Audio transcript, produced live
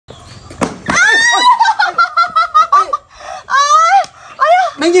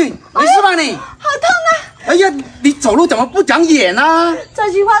走路怎么不长眼呢？这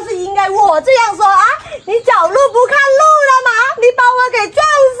句话是应该我这样说啊！你走路不看路了吗？你把我给撞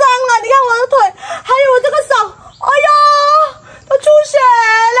伤了！你看我的腿，还有我这个手，哎呦，都出血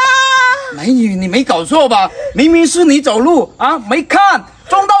了！美女，你没搞错吧？明明是你走路啊，没看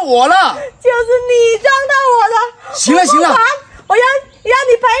撞到我了。就是你撞到我的。行了，我要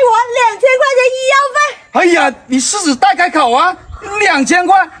你赔我2000块钱医药费。哎呀，你狮子大开口啊！2000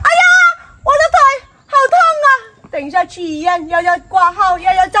块！哎呀，我的腿好痛啊！等一下去医院要挂号，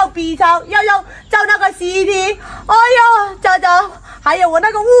要照 B 超，要照那个 CT。哎呦，走，还有我那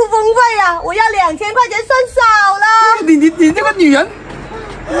个误风费啊，我要2000块钱算少了。你这个女人！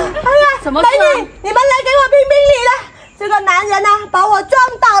哎呀，什么美女，你们来给我评评理了。这个男人啊，把我撞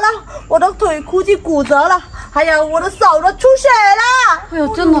倒了，我的腿估计骨折了，还有我的手都出血了。哎呦，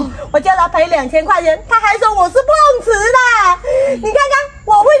真的！我叫他赔2000块钱，他还说我是碰瓷的。你看看，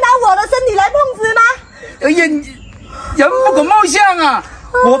我会拿我的身体来碰瓷吗？哎呀，人不可貌相啊！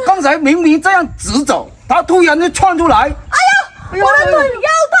我刚才明明这样直走，他突然就窜出来。哎呀，我的腿又痛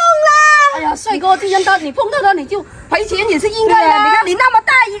了。哎呀，帅哥，既然你碰到他，你就赔钱也是应该的。你看你那么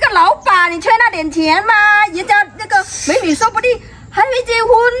大一个老板，你缺那点钱吗？人家那个美女说不定还没结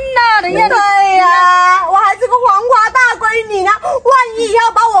婚呢。人家对呀，我还是个黄花大闺女呢，万一以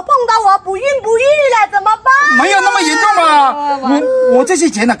后把我碰到我不孕了怎么办？没有那么严重吧？我这些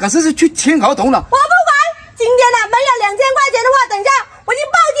钱呢，可是去签合同了。我不管，今天呢没有2000块钱的话，等一下我就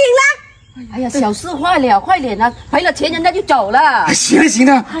报警了。哎呀，小事坏了，快点啊！赔了钱人家就走了。行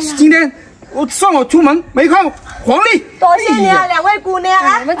了，今天算我出门没看黄历。多谢你啊，两位姑娘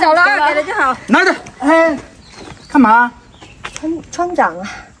啊，我们走了，给了就好。拿着。哎，干嘛？村长啊，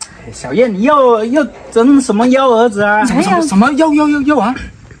小燕，你又整什么幺儿子啊？什么要啊？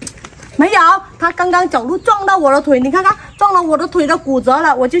没有，他刚刚走路撞到我的腿，你看看，撞了我的腿都骨折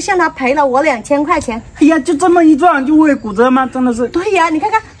了，我就向他赔了我2000块钱。哎呀，就这么一撞就会骨折吗？真的是。对呀，你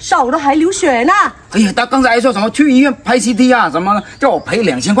看看手都还流血呢。哎呀，他刚才还说什么去医院拍 CT 啊，什么的，叫我赔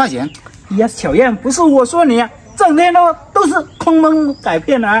2000块钱。哎呀，小燕，不是我说你啊，整天都是空蒙拐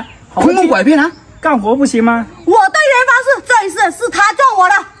骗啊，空蒙拐骗啊，干活不行吗？我对人发誓，这一次是他撞我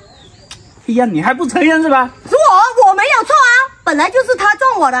的。哎呀，你还不承认是吧？我没有错啊，本来就是他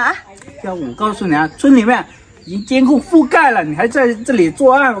撞我的啊。要我告诉你啊，村里面已经监控覆盖了，你还在这里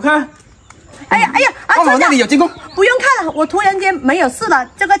作案，我看。哎呀，村长，那里有监控，不用看了，我突然间没有事了，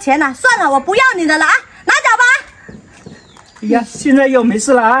这个钱呢，算了，我不要你的了啊，拿走吧。哎呀，现在又没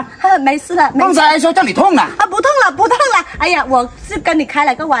事了啊？没事了，刚才还说叫你痛啊？啊，不痛了。哎呀，我是跟你开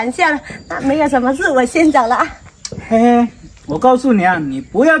了个玩笑了，那没有什么事，我先走了啊。嘿，我告诉你啊，你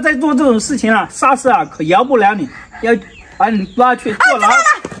不要再做这种事情了，下次啊可饶不了你，要把你抓去坐牢。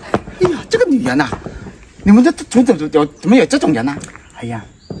哎呀，这个女人呐，你们这村怎么有这种人呢？哎呀，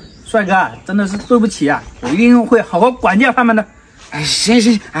帅哥，真的是对不起啊，我一定会好好管教他们的。哎，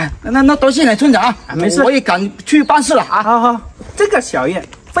行，哎，那多谢你村长啊，没事，我也赶去办事了啊。好，这个小燕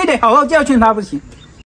非得好好教训他不行。